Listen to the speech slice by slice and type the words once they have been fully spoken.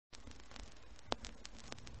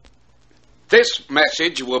This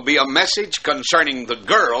message will be a message concerning the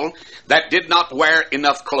girl that did not wear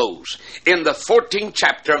enough clothes. In the 14th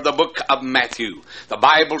chapter of the book of Matthew, the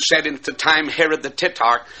Bible said, in the time Herod the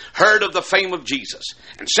Tetrarch heard of the fame of Jesus,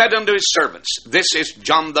 and said unto his servants, This is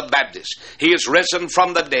John the Baptist. He is risen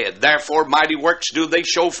from the dead. Therefore mighty works do they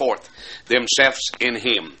show forth themselves in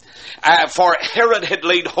him. For Herod had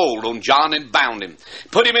laid hold on John and bound him,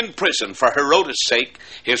 put him in prison for Herodias' sake,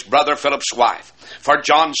 his brother Philip's wife. For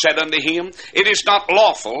John said unto him, It is not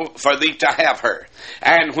lawful for thee to have her.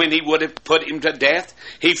 And when he would have put him to death,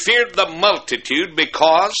 he feared the multitude,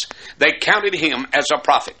 because they counted him as a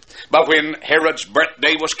prophet. But when Herod's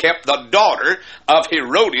birthday was kept, the daughter of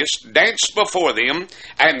Herodias danced before them,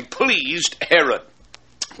 and pleased Herod.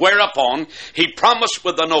 Whereupon he promised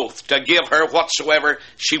with an oath to give her whatsoever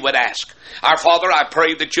she would ask. Our Father, I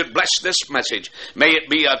pray that you'd bless this message. May it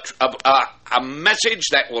be a message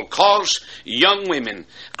that will cause young women,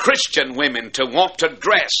 Christian women, to want to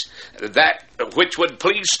dress that which would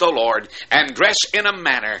please the Lord, and dress in a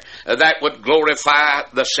manner that would glorify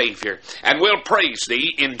the Savior. And we'll praise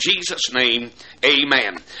thee in Jesus' name.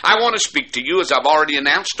 Amen. I want to speak to you, as I've already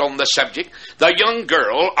announced on the subject, the young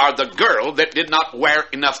girl, or the girl that did not wear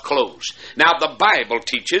enough clothes. Now, the Bible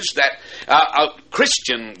teaches that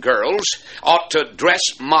Christian girls ought to dress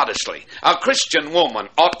modestly. A Christian woman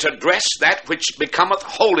ought to dress that which becometh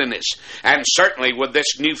holiness. And certainly with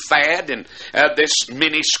this new fad and this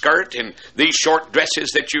mini skirt and these short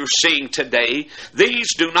dresses that you're seeing today,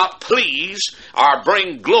 these do not please or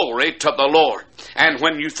bring glory to the Lord. And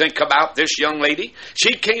when you think about this young lady,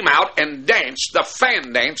 she came out and danced the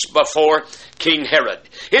fan dance before King Herod.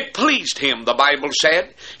 It pleased him, the Bible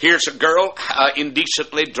said. Here's a girl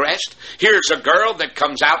indecently dressed. Here's a girl that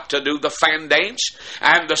comes out to do the fan dance.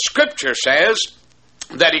 And the scripture says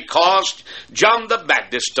that he caused John the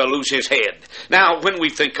Baptist to lose his head. Now, when we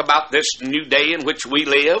think about this new day in which we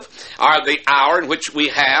live, or the hour in which we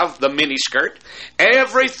have the miniskirt,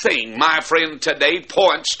 everything, my friend, today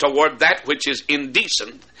points toward that which is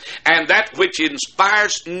indecent and that which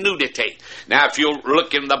inspires nudity. Now, if you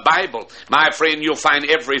look in the Bible, my friend, you'll find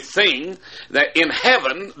everything that in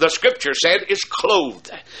heaven, the scripture said, is clothed.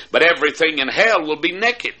 But everything in hell will be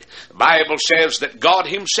naked. The Bible says that God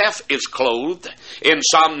himself is clothed in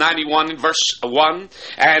Psalm 91 and verse 1.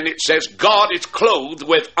 And it says, God is clothed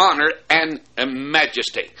with honor and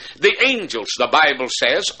majesty. The angels, the Bible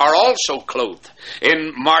says, are also clothed.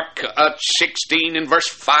 In Mark 16 and verse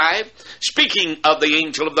 5, speaking of the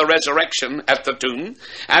angel of the resurrection at the tomb,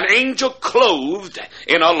 an angel clothed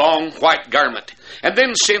in a long white garment. And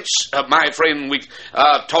then since, my friend, we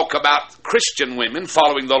talk about Christian women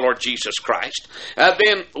following the Lord Jesus Christ,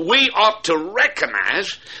 then we ought to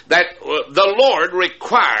recognize that the Lord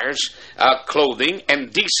requires clothing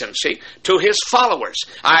and decency to his followers.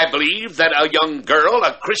 I believe that a young girl,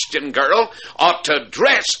 a Christian girl, ought to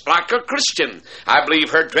dress like a Christian. I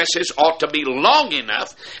believe her dresses ought to be long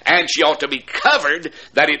enough, and she ought to be covered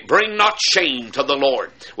that it bring not shame to the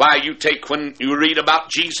Lord. Why, you take when you read about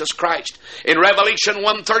Jesus Christ in Revelation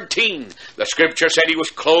 1:13, the scripture said he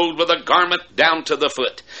was clothed with a garment down to the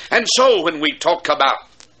foot. And so when we talk about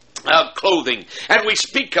clothing, and we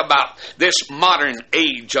speak about this modern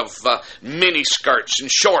age of mini skirts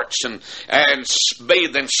and shorts and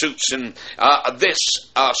bathing suits and this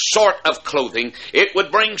sort of clothing, it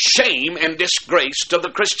would bring shame and disgrace to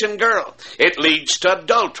the Christian girl. It leads to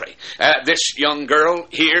adultery. This young girl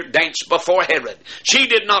here danced before Herod. She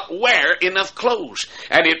did not wear enough clothes,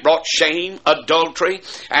 and it brought shame, adultery,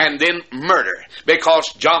 and then murder,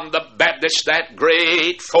 because John the Baptist, that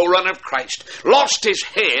great forerunner of Christ, lost his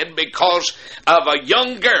head because of a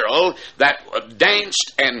young girl that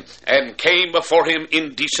danced and came before him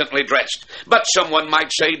indecently dressed. But someone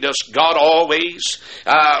might say, does God always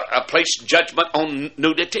place judgment on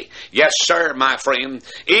nudity? Yes, sir, my friend.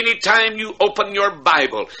 Anytime you open your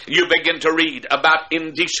Bible, you begin to read about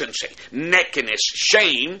indecency, nakedness,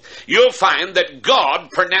 shame, you'll find that God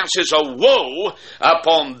pronounces a woe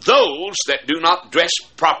upon those that do not dress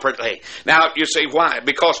properly. Now, you say, why?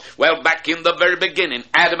 Because, well, back in the very beginning,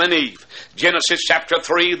 Adam and Eve, Genesis chapter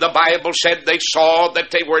 3, the Bible said they saw that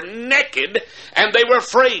they were naked and they were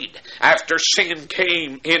afraid. After sin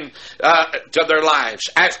came in to their lives,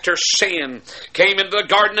 after sin came into the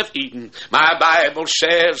Garden of Eden, my Bible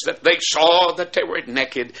says that they saw that they were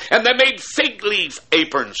naked, and they made fig leaf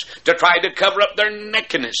aprons to try to cover up their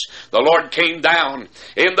nakedness. The Lord came down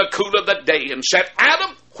in the cool of the day and said,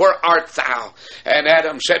 Adam, where art thou? And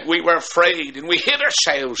Adam said, we were afraid and we hid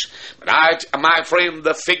ourselves. But my friend,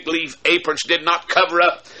 the fig leaf aprons did not cover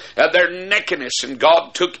up their nakedness, and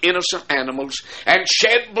God took innocent animals and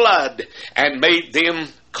shed blood and made them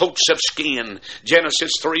coats of skin.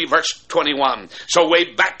 Genesis 3 verse 21. So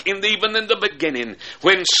way back even in the beginning,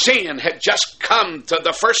 when sin had just come to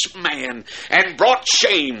the first man and brought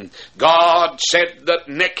shame, God said that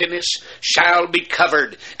nakedness shall be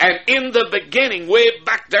covered. And in the beginning, way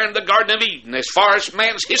back there in the Garden of Eden, as far as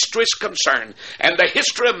man's history is concerned, and the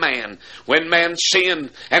history of man, when man sinned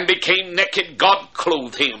and became naked, God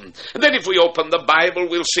clothed him. And then if we open the Bible,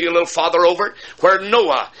 we'll see a little farther over where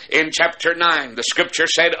Noah, in chapter 9, the scripture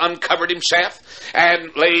said, uncovered himself and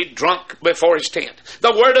lay drunk before his tent.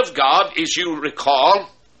 The Word of God, as you recall,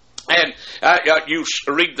 and you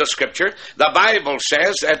read the scripture, the Bible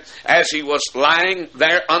says that as he was lying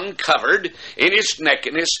there uncovered in his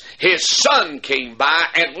nakedness, his son came by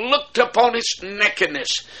and looked upon his nakedness.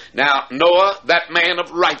 Now, Noah, that man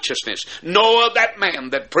of righteousness, Noah, that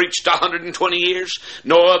man that preached 120 years,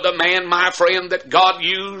 Noah, the man, my friend, that God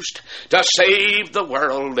used to save the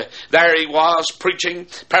world, there he was preaching,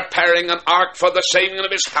 preparing an ark for the saving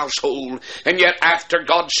of his household. And yet after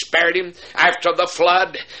God spared him, after the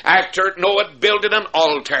flood, after Noah builded an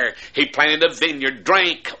altar, he planted a vineyard,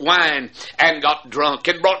 drank wine, and got drunk,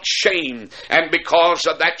 and brought shame. And because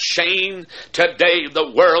of that shame, today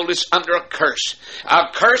the world is under a curse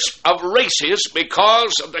of races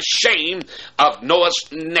because of the shame of Noah's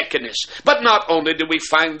nakedness. But not only do we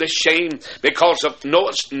find the shame because of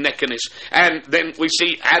Noah's nakedness, and then we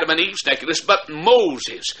see Adam and Eve's nakedness, but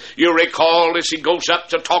Moses, you recall, as he goes up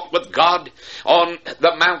to talk with God on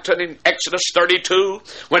the mountain in Exodus 32,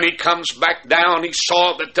 when he comes back down, he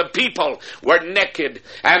saw that the people were naked,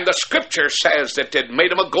 and the scripture says that it made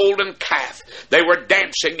them a golden calf. They were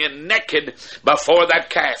dancing and naked before that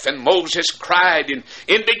calf, and Moses cried in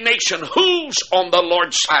indignation, who's on the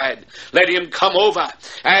Lord's side? Let him come over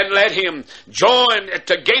and let him join at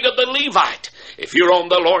the gate of the Levite. If you're on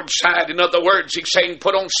the Lord's side, in other words, he's saying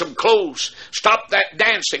put on some clothes, stop that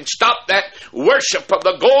dancing, stop that worship of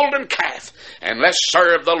the golden calf, and let's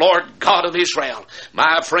serve the Lord God of Israel.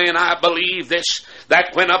 My friend, I believe this,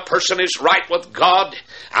 that when a person is right with God,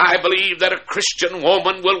 I believe that a Christian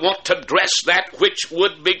woman will want to dress that which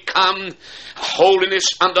would become holiness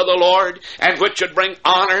unto the Lord, and which would bring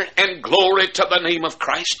honor and glory to the name of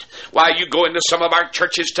Christ. Why, you go into some of our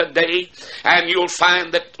churches today, and you'll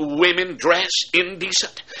find that women dress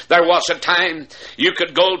indecent. There was a time you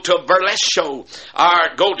could go to a burlesque show,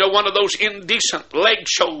 or go to one of those indecent leg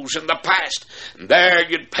shows in the past, and there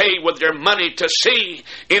you'd pay with your money to see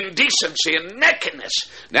indecency and nakedness.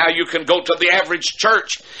 Now you can go to the average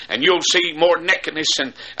church, and you'll see more nakedness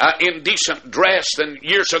and indecent dress than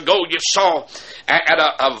years ago you saw at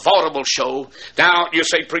a vaudeville show. Now you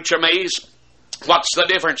say, Preacher Mays, what's the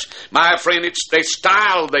difference? My friend, it's the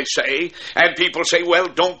style, they say. And people say, well,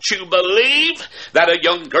 don't you believe that a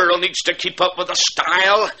young girl needs to keep up with a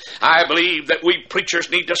style? I believe that we preachers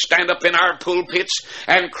need to stand up in our pulpits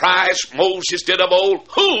and cry as Moses did of old,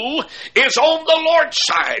 who is on the Lord's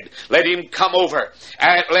side? Let him come over,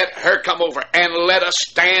 and let her come over, and let us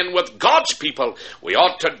stand with God's people. We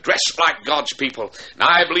ought to dress like God's people. And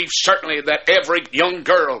I believe certainly that every young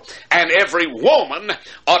girl and every woman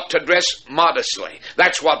ought to dress modestly.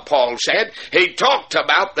 That's what Paul said. He talked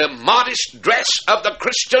about the modest dress of the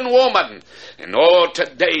Christian woman. And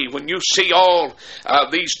today when you see all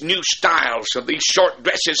these new styles of these short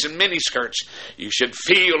dresses and miniskirts, you should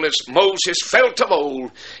feel as Moses felt of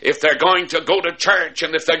old. If they're going to go to church,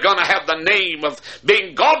 and if they're going to have the name of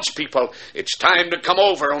being God's people, it's time to come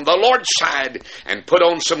over on the Lord's side and put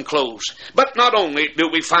on some clothes. But not only do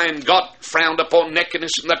we find God frowned upon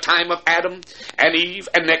nakedness in the time of Adam and Eve,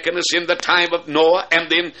 and nakedness in the time of Noah, and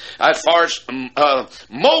then as far as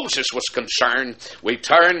Moses was concerned, we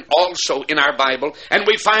turn also in our Bible, and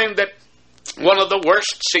we find that one of the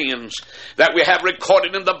worst sins that we have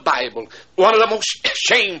recorded in the Bible, one of the most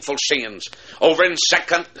shameful sins, over in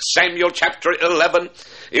 2 Samuel chapter 11,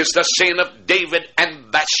 is the sin of David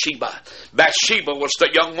and Bathsheba. Bathsheba was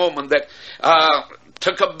the young woman that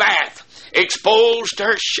took a bath, exposed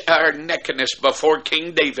her nakedness before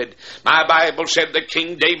King David. My Bible said that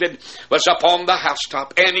King David was upon the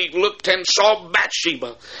housetop, and he looked and saw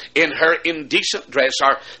Bathsheba in her indecent dress,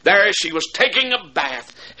 or there she was taking a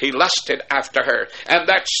bath. He lusted after her, and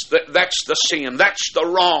that's the sin. That's the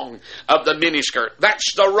wrong of the miniskirt.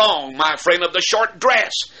 That's the wrong, my friend, of the short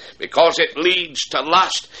dress, because it leads to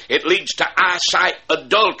lust. It leads to eyesight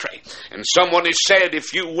adultery. And someone has said,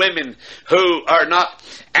 if you women who are not not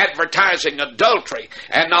advertising adultery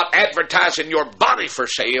and not advertising your body for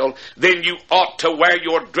sale, then you ought to wear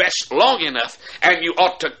your dress long enough and you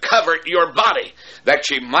ought to cover your body that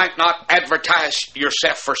you might not advertise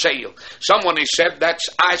yourself for sale. Someone has said that's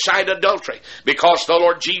eyesight adultery, because the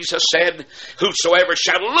Lord Jesus said, whosoever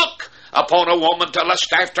shall look upon a woman to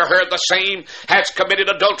lust after her, the same has committed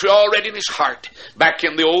adultery already in his heart. Back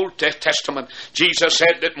in the Old Testament, Jesus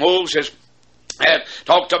said that Moses had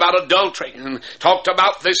talked about adultery and talked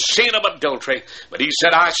about the sin of adultery. But he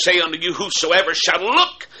said, I say unto you, whosoever shall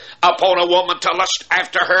look upon a woman to lust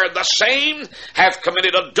after her, the same have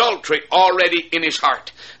committed adultery already in his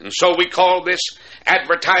heart. And so we call this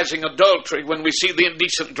advertising adultery when we see the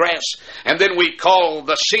indecent dress. And then we call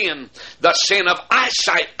the sin of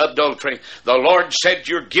eyesight adultery. The Lord said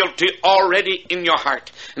you're guilty already in your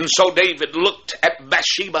heart. And so David looked at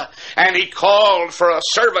Bathsheba and he called for a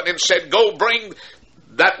servant and said, go bring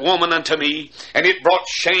that woman unto me. And it brought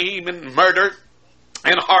shame and murder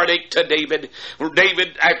and heartache to David.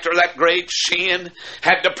 David, after that great sin,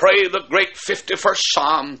 had to pray the great 51st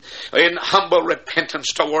Psalm in humble repentance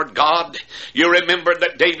toward God. You remember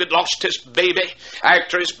that David lost his baby.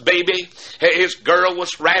 After his baby, his girl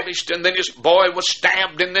was ravished, and then his boy was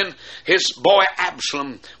stabbed, and then his boy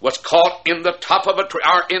Absalom was caught in the top of a tree,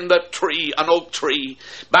 or in the tree, an oak tree,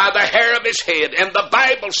 by the hair of his head. And the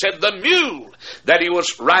Bible said the mule that he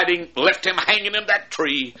was riding left him hanging in that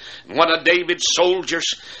tree. And one of David's soldiers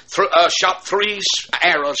shot 3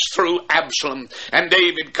 arrows through Absalom, and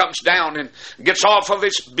David comes down and gets off of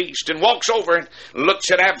his beast and walks over and looks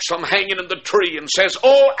at Absalom hanging in the tree and says,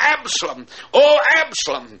 oh Absalom,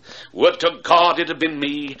 would to God it had been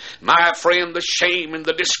me. My friend, the shame and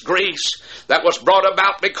the disgrace that was brought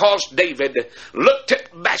about because David looked at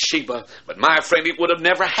Bathsheba. But my friend, it would have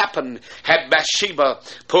never happened had Bathsheba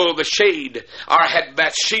pulled the shade, or had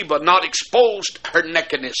Bathsheba not exposed her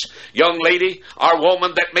nakedness. Young lady, our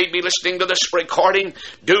woman that may be listening to this recording,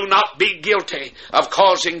 do not be guilty of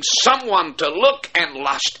causing someone to look and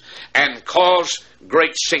lust and cause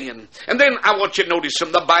great sin. And then I want you to notice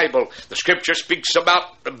in the Bible, the scripture speaks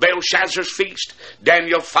about Belshazzar's feast.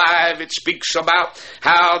 Daniel 5, it speaks about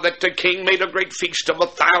how that the king made a great feast of the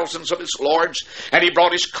thousands of his lords, and he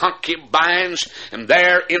brought his concubines, and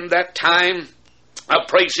there in that time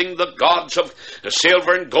praising the gods of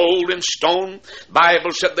silver and gold and stone.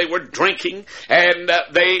 Bible said they were drinking and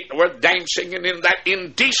they were dancing, and in that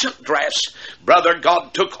indecent dress, brother,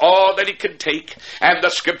 God took all that he could take, and the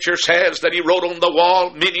scripture says that he wrote on the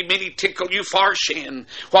wall, many, many tickle you for sin.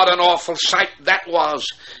 What an awful sight that was.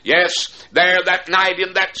 Yes, there that night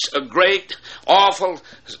in that great, awful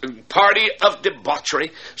party of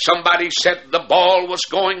debauchery, somebody said the ball was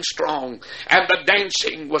going strong, and the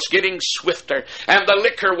dancing was getting swifter, and the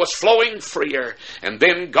liquor was flowing freer. And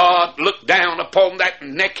then God looked down upon that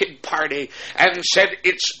naked party and said,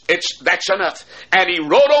 that's enough. And he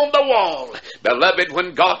wrote on the wall, beloved,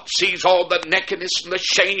 when God sees all the nakedness and the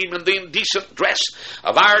shame and the indecent dress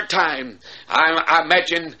of our time, I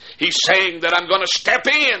imagine he's saying that I'm going to step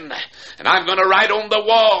in and I'm going to write on the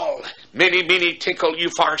wall, many, many tickle you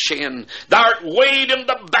for sin. Thou art weighed in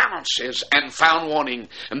the balances and found wanting.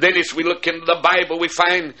 And then as we look into the Bible, we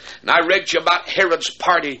find, and I read you about Herod's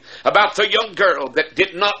party, about the young girl that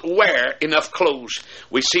did not wear enough clothes.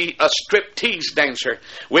 We see a striptease dancer.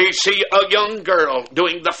 We see a young girl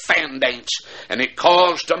doing the fan dance, and it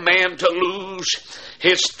caused a man to lose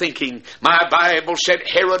his thinking. My Bible said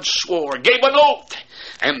Herod swore, gave an oath,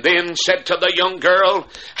 and then said to the young girl,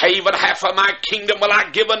 even half of my kingdom will I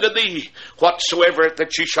give unto thee, whatsoever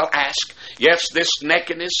that you shall ask. Yes, this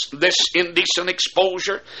nakedness, this indecent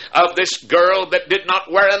exposure of this girl that did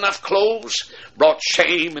not wear enough clothes brought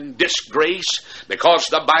shame and disgrace, because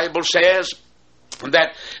the Bible says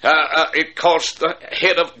that it caused the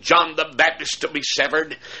head of John the Baptist to be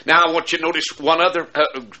severed. Now I want you to notice one other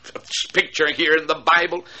picture here in the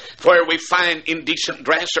Bible where we find indecent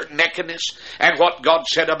dress or nakedness and what God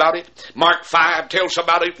said about it. Mark 5 tells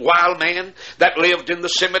about a wild man that lived in the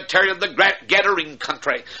cemetery of the Gadarene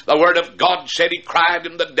country. The Word of God said he cried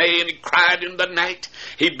in the day and he cried in the night.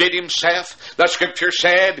 He bid himself. The scripture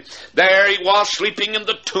said there he was sleeping in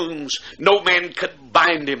the tombs. No man could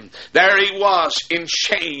bind him. There he was in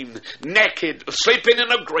shame, naked, sleeping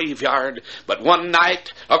in a graveyard. But one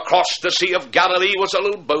night across the Sea of Galilee was a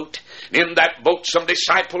little boat. In that boat some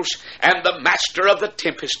disciples and the master of the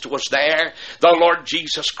tempest was there, the Lord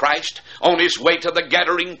Jesus Christ, on his way to the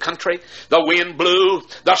Gadarene country. The wind blew,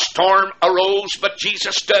 the storm arose, but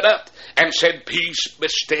Jesus stood up and said, "Peace, be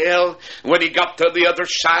still." When he got to the other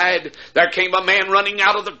side, there came a man running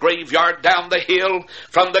out of the graveyard down the hill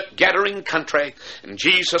from the Gadarene country. And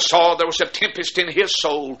Jesus saw there was a tempest in his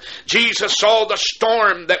soul. Jesus saw the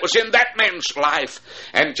storm that was in that man's life.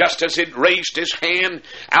 And just as he raised his hand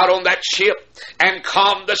out on that ship and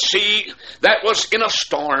calmed the sea that was in a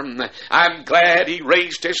storm, I'm glad he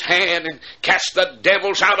raised his hand and cast the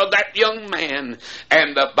devils out of that young man.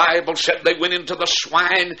 And the Bible said they went into the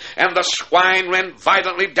swine, and the swine ran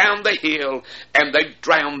violently down the hill, and they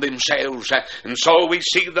drowned themselves. And so we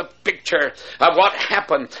see the picture of what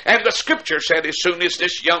happened. And the scripture said as soon as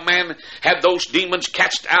this young man had those demons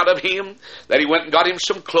cast out of him, that he went and got him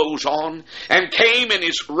some clothes on and came in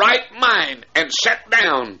his right mind and sat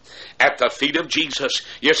down at the feet of Jesus.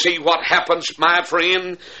 You see what happens, my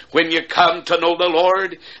friend, when you come to know the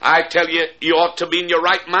Lord? I tell you, you ought to be in your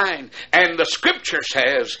right mind. And the scripture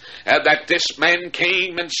says that this man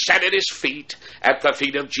came and sat at his feet, at the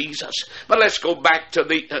feet of Jesus. But let's go back to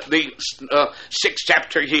the 6th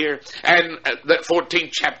chapter here, and the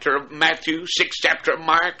 14th chapter of Matthew, 6th chapter of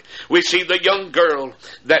Mark. We see the young girl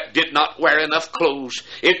that did not wear enough clothes.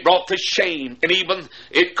 It brought the shame, and even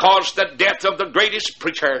it caused the death of the greatest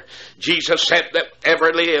preacher Jesus said that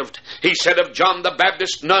ever lived. He said of John the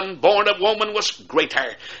Baptist, none born of woman was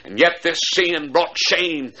greater. And yet this sin brought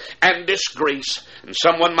shame and disgrace. And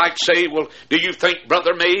someone might say, well, do you think,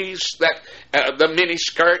 Brother Mays, that the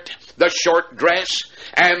miniskirt, the short dress,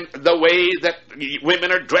 and the way that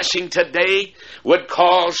women are dressing today would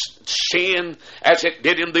cause sin as it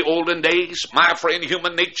did in the olden days? My friend,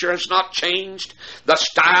 human nature has not changed. The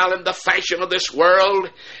style and the fashion of this world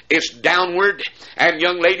is downward. And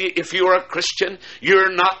young lady, if you're a Christian,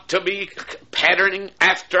 you're not to be patterning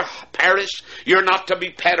after Paris. You're not to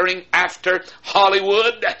be patterning after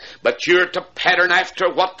Hollywood, but you're to pattern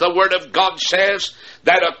after what the Word of God says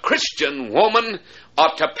that a Christian woman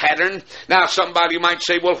ought to pattern. Now somebody might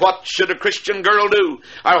say, well, what should a Christian girl do?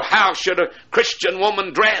 Or how should a Christian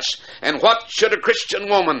woman dress? And what should a Christian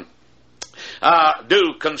woman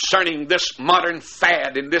do concerning this modern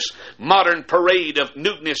fad and this modern parade of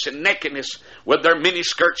nudeness and nakedness with their mini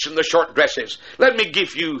skirts and the short dresses? Let me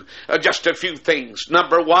give you just a few things.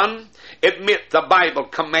 Number one, admit the Bible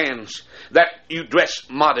commands that you dress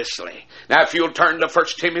modestly. Now, if you'll turn to 1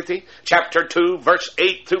 Timothy chapter 2, verse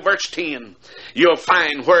 8 through verse 10, you'll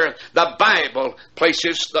find where the Bible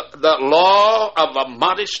places the law of a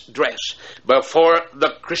modest dress before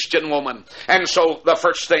the Christian woman. And so the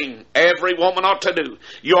first thing every woman ought to do,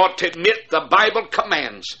 you ought to admit the Bible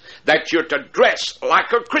commands that you're to dress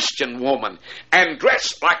like a Christian woman and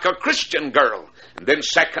dress like a Christian girl. And then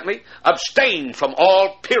secondly, abstain from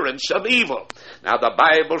all appearance of evil. Now the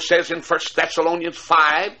Bible says in 1 Thessalonians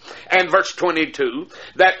 5 and verse 22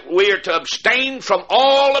 that we are to abstain from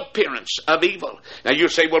all appearance of evil. Now you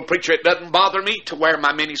say, well, preacher, it doesn't bother me to wear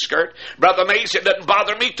my mini skirt. Brother Mays, it doesn't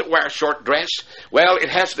bother me to wear a short dress. Well, it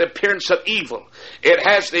has the appearance of evil. It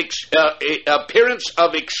has the appearance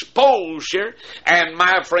of exposure, and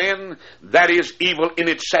my friend, that is evil in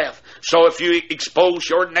itself. So if you expose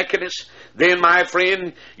your nakedness, then, my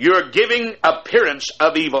friend, you're giving appearance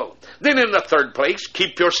of evil. Then in the third place,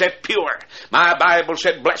 keep yourself pure. My Bible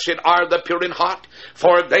said, blessed are the pure in heart,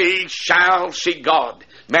 for they shall see God.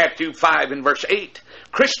 Matthew 5 and verse 8.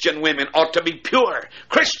 Christian women ought to be pure.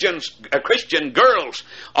 Christian girls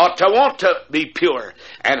ought to want to be pure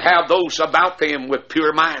and have those about them with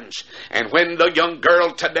pure minds. And when the young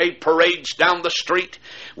girl today parades down the street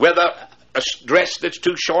with a dress that's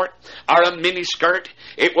too short or a mini skirt,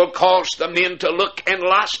 it will cause the men to look and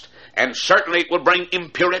lust, and certainly it will bring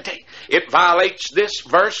impurity. It violates this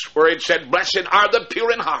verse where it said, blessed are the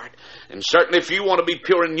pure in heart. And certainly if you want to be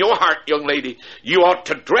pure in your heart, young lady, you ought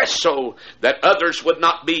to dress so that others would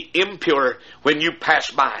not be impure when you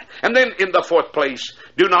pass by. And then in the fourth place,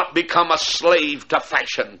 do not become a slave to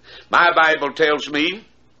fashion. My Bible tells me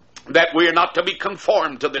that we're not to be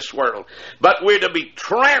conformed to this world, but we're to be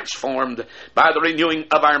transformed by the renewing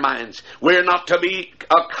of our minds. We're not to be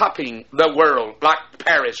copying the world like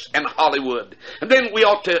Paris and Hollywood. And then we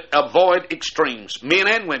ought to avoid extremes, men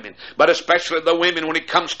and women, but especially the women when it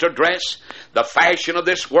comes to dress. The fashion of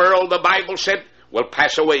this world, the Bible said, will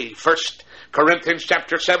pass away. 1 Corinthians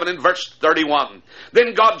chapter 7 and verse 31.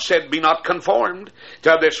 Then God said, be not conformed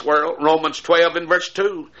to this world. Romans 12 and verse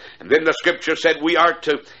 2. And then the scripture said we are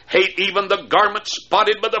to hate even the garments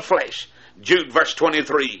spotted by the flesh. Jude verse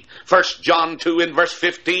 23. 1 John 2 and verse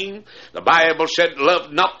 15. The Bible said,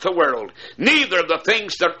 love not the world, neither the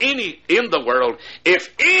things that are in the world.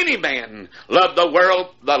 If any man love the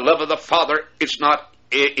world, the love of the Father is not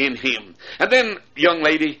in him. And then, young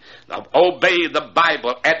lady, obey the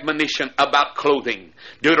Bible admonition about clothing.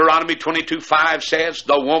 Deuteronomy 22:5 says,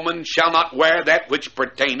 the woman shall not wear that which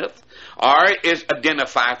pertaineth or is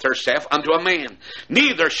identifieth herself unto a man.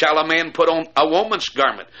 Neither shall a man put on a woman's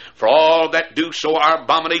garment, for all that do so are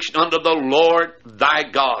abomination unto the Lord thy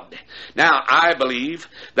God. Now, I believe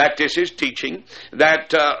that this is teaching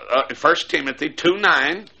that 1 Timothy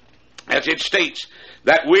 2:9, as it states,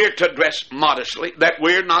 that we're to dress modestly, that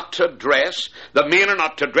we're not to dress, the men are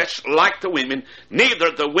not to dress like the women,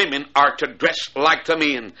 neither the women are to dress like the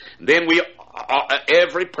men. Then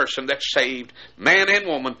every person that's saved, man and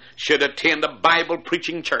woman, should attend a Bible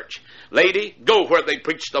preaching church. Lady, go where they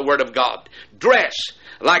preach the Word of God. Dress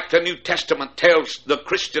like the New Testament tells the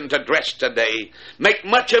Christian to dress today. Make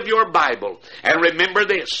much of your Bible. And remember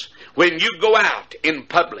this, when you go out in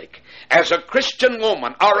public as a Christian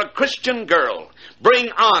woman or a Christian girl,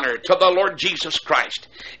 bring honor to the Lord Jesus Christ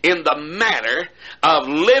in the matter of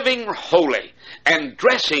living holy and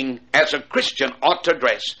dressing as a Christian ought to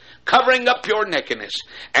dress, covering up your nakedness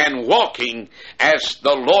and walking as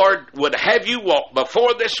the Lord would have you walk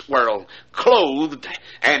before this world, clothed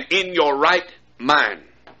and in your right mind.